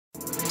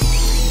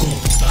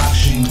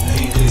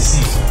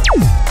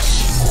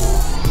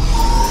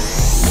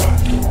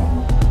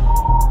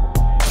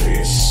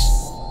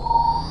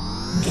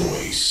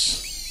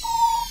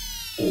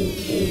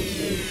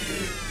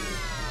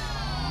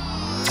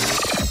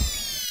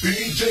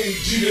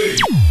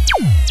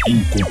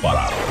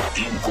Incomparável,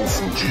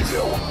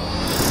 inconfundível.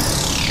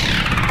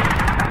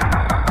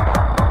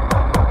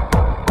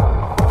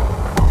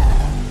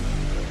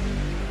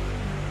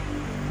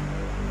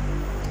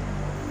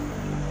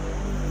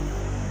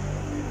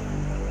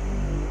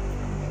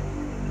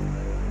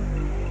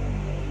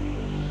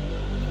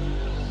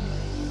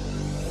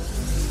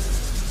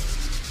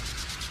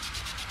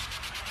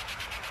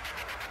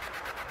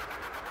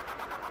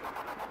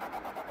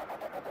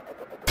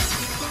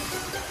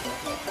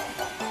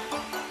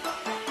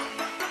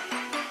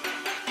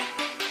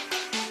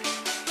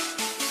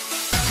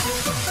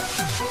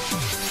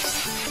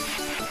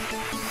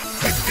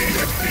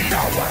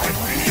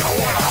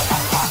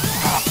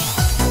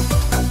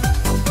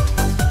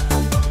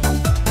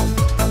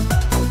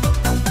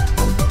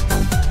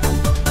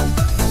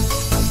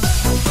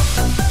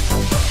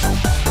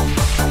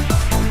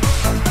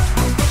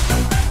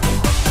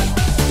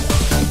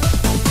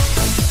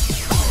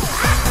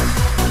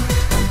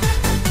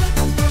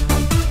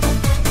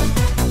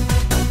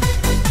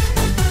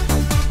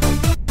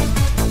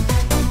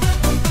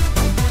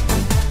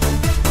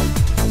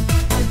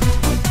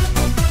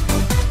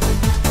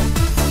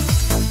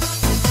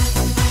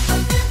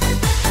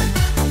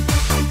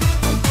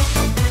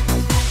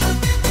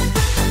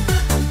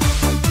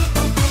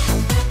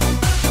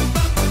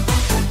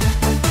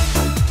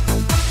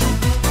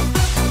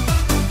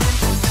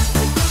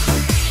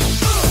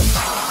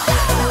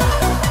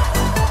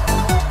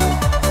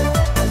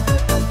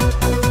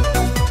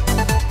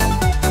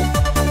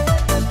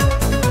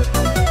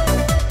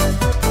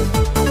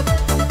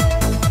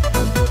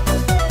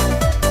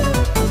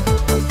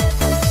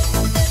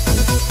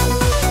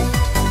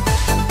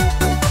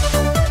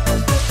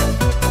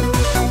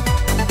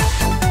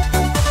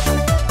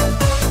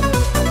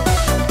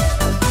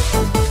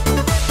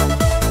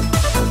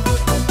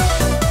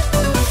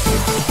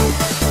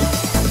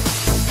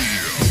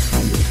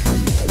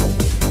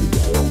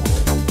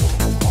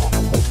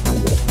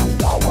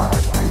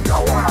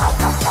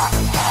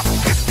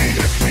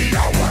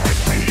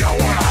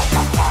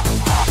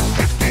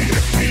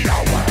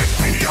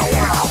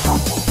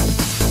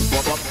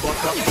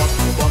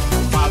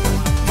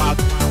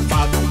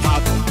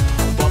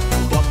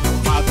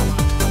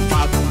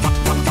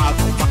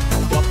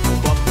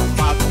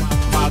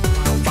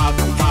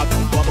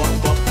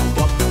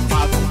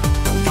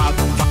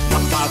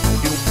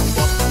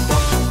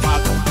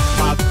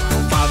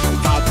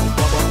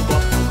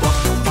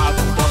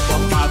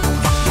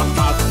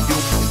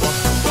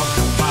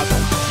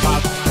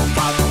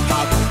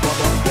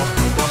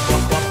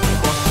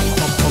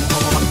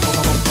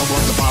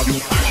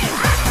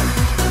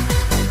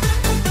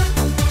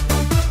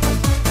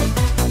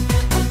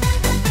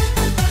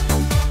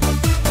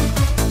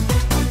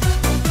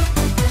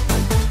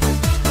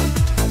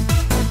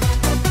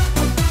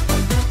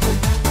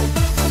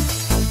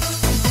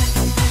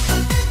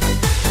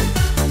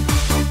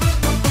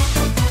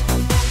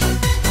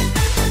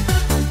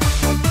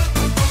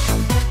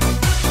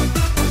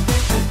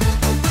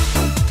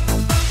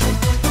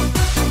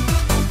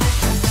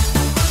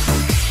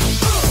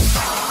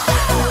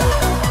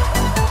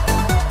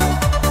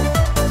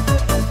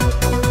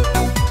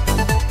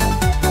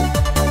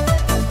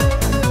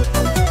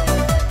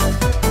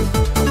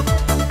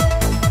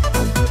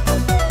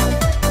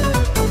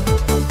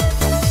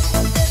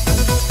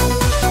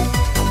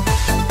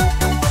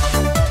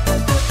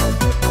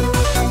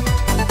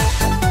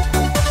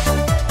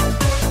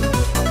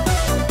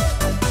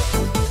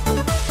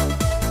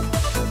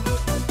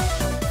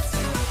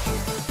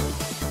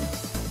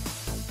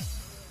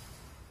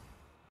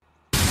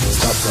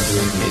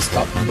 bothering me,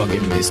 stop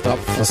bugging me, stop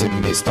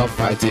fussing me, stop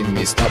fighting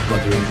me, stop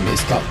bothering me,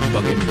 stop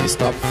bugging me,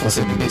 stop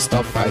fussing me,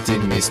 stop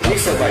fighting me, stop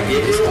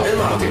bugging me, stop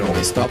bugging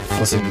me, stop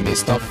fussing me,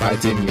 stop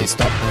fighting me,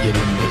 stop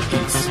yelling me.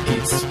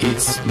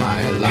 It's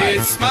my life.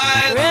 It's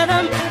my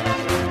rhythm.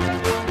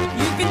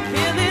 You can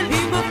feel it,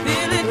 people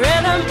feel it.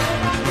 Rhythm,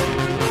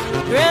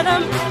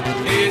 rhythm.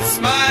 It's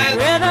my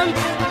rhythm.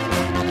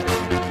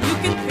 You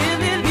can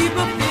feel it,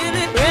 people feel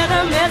it.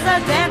 Rhythm is a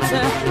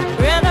dancer.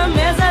 Rhythm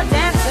is a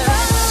dancer.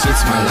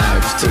 It's my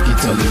life, take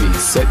it or leave it,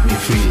 set me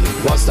free.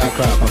 What's that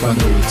crap? Papa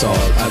know it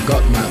all. I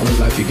got my own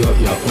life, you got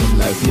your own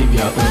life. Live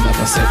your own life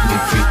and set me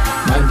free.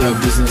 Mind your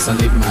business and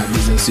live my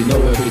business. You know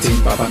everything,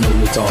 Papa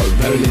know it all.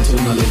 Very little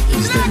knowledge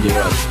is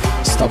dangerous.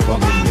 Stop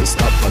bugging me,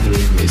 stop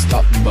bothering me,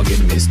 stop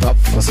bugging me, stop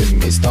fussing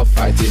me, stop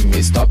fighting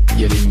me, stop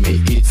yelling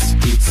me.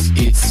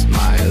 It's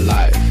my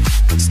life.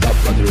 Stop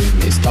bothering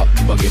me, stop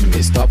bugging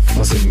me, stop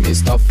fussing me,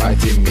 stop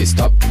fighting me,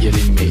 stop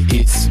yelling me.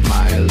 It's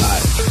my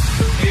life.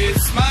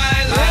 It's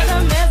my life.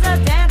 Rhythm is a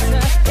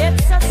dancer.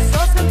 It's a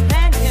soul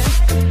companion.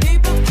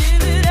 People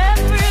feel it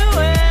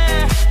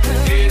everywhere.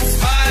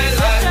 It's my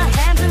life. Put your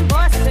hands and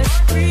voices,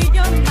 free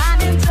your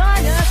mind and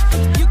join us.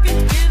 You can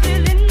feel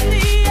it in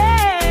the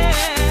air.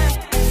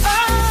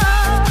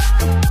 Oh,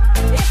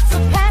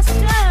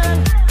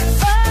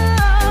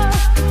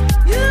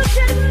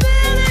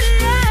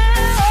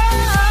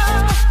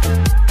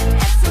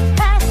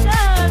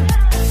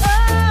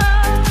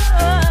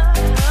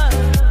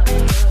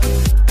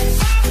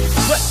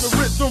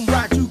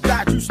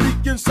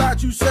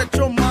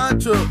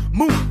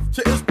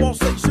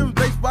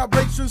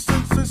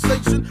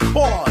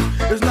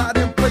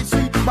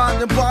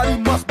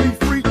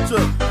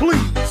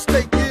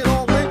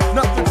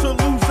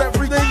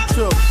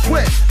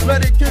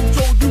 Let it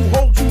control you,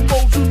 hold you,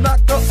 mold you, not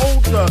the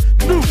older.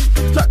 New,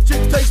 touch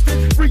it, taste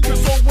it, free your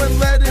soul and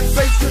let it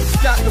face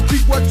it. Got to be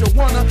what you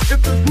wanna.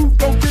 If the groove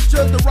don't get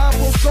you, the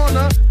rival's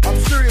gonna. I'm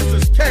serious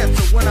as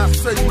cancer when I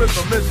say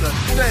rhythm is a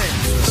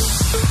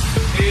dance.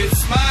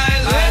 It's my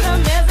life.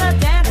 Rhythm is a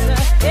dancer,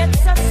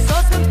 it's a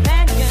source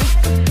companion.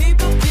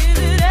 People feel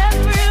it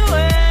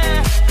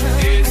everywhere.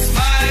 It's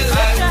my Put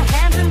life. your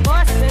hands and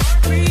voices,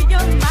 free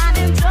your mind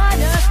and join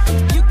us.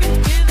 You can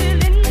feel it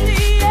in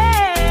the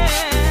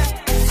air.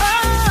 Oh,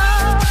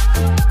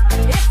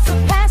 it's a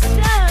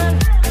passion.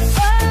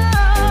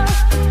 Oh,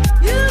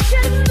 you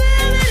can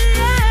feel it,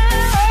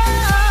 yeah.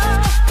 Oh,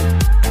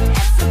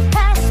 it's a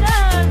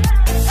passion.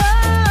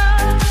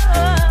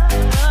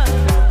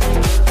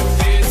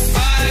 It's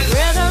my life.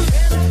 Rhythm,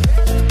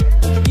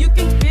 you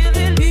can feel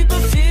it,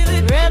 people feel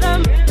it.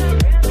 Rhythm,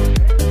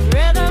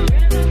 rhythm,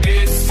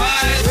 It's my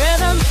life.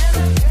 rhythm,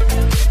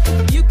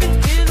 you can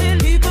feel it,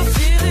 people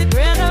feel it.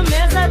 Rhythm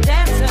is a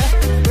dancer,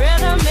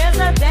 rhythm is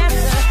a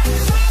dancer.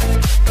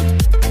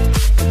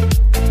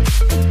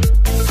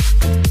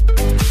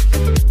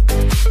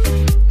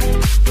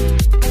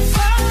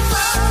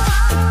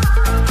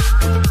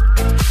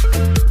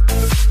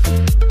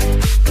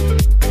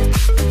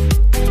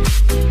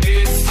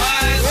 It's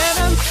my life.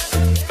 Rhythm,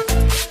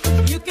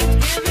 you can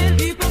feel it,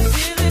 people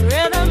feel it.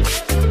 Rhythm,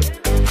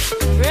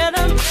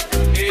 rhythm,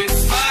 It's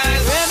my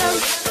life. rhythm,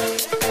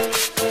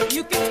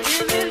 you can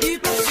feel it,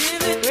 people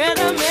feel it.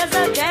 Rhythm is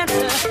a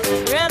dancer,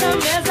 rhythm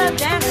is a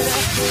dancer.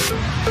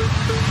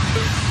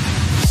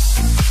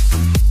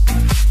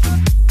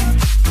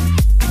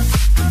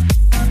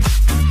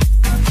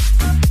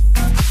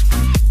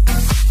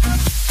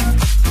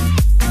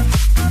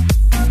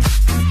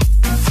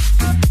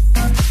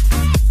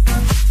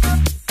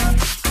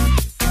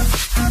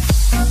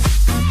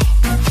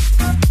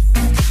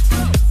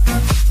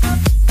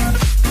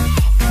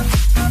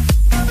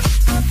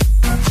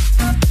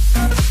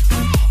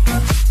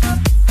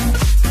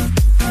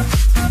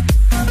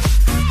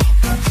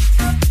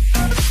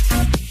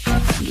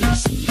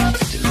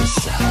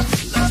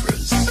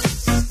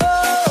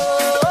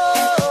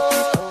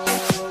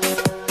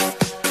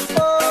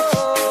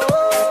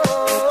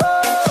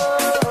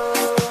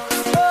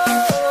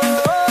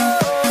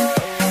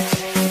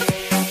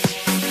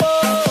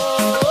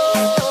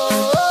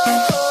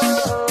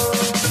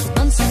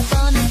 Once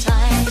upon a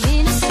time,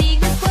 in a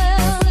secret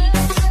world,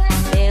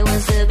 there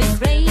was a big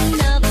brain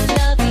of a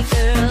lovely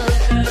girl.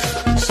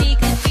 She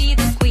could be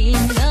the queen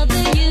of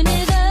the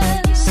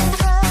universe,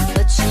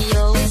 but she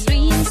always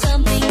dreamed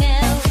something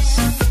else.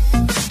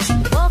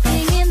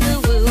 Walking in the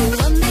womb,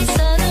 one day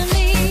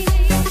suddenly,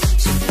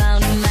 she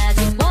found a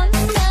magic wand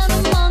down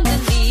among the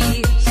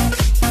leaves.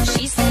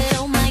 She said,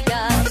 "Oh my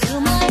God,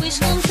 will my wish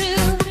come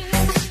true?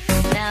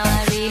 Now I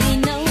really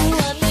know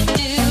what to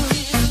do."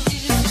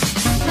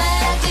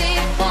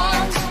 Magic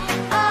wand,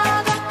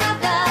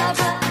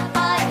 abracadabra,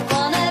 I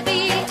wanna be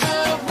a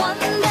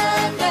wonder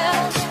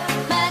girl.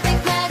 Magic,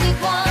 magic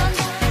wand,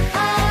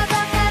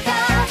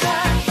 abracadabra,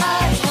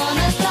 I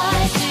wanna fly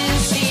to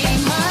see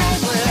my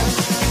world.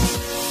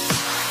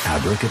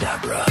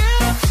 Abracadabra.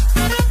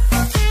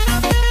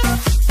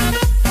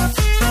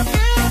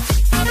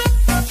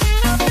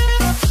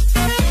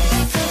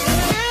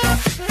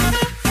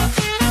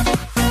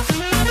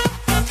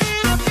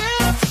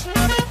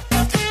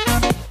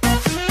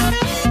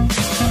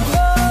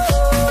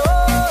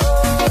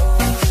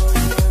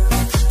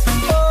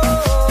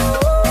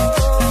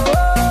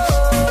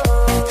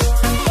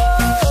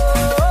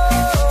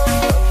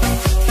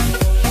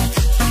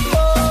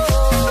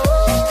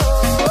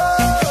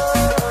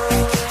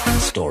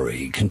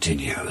 Story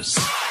continues.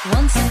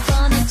 Once